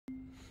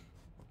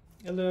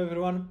Hello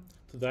everyone,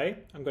 today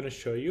I'm going to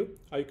show you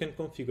how you can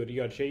configure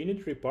your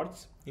JUnit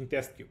reports in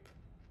Testkube.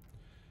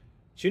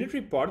 JUnit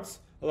reports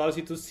allows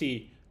you to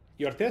see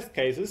your test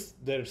cases,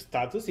 their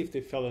status if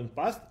they failed and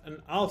passed,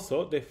 and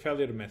also the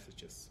failure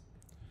messages.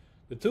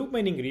 The two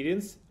main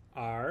ingredients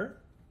are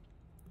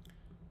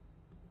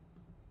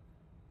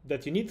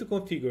that you need to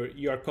configure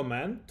your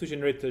command to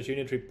generate the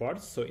JUnit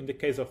reports. So in the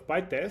case of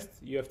PyTest,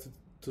 you have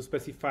to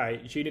specify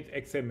JUnit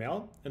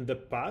XML and the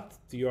path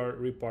to your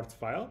reports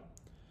file.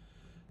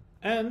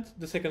 And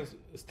the second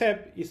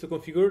step is to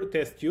configure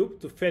Testkube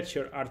to fetch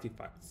your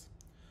artifacts.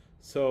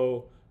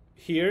 So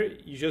here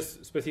you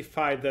just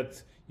specify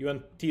that you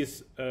want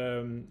this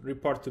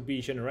report to be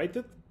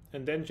generated,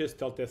 and then just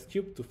tell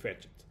Testkube to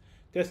fetch it.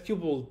 Testkube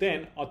will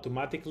then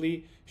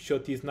automatically show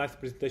this nice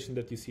presentation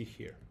that you see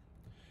here.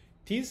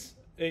 This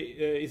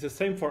is the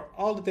same for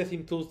all the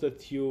testing tools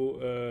that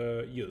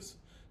you use.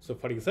 So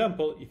for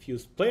example, if you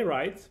use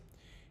Playwright,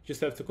 you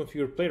just have to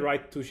configure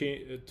Playwright to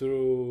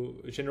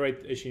generate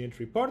a JUnit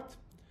report,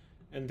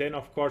 and then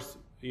of course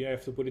you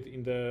have to put it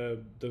in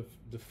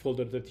the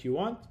folder that you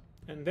want,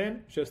 and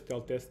then just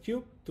tell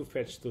Testkube to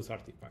fetch those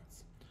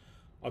artifacts.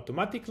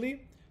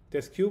 Automatically,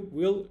 Testkube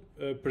will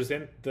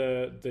present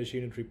the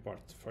JUnit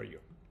report for you,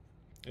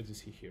 as you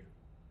see here.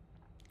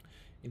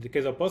 In the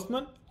case of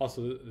Postman,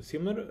 also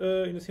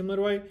in a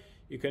similar way,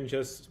 you can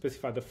just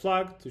specify the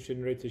flag to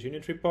generate the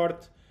JUnit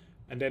report,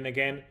 and then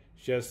again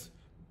just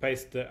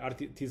paste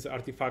these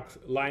artifact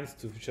lines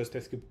to just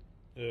Testkube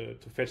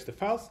to fetch the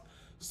files,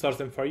 source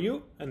them for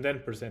you, and then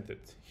present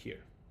it here.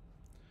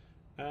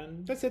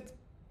 And that's it.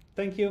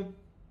 Thank you.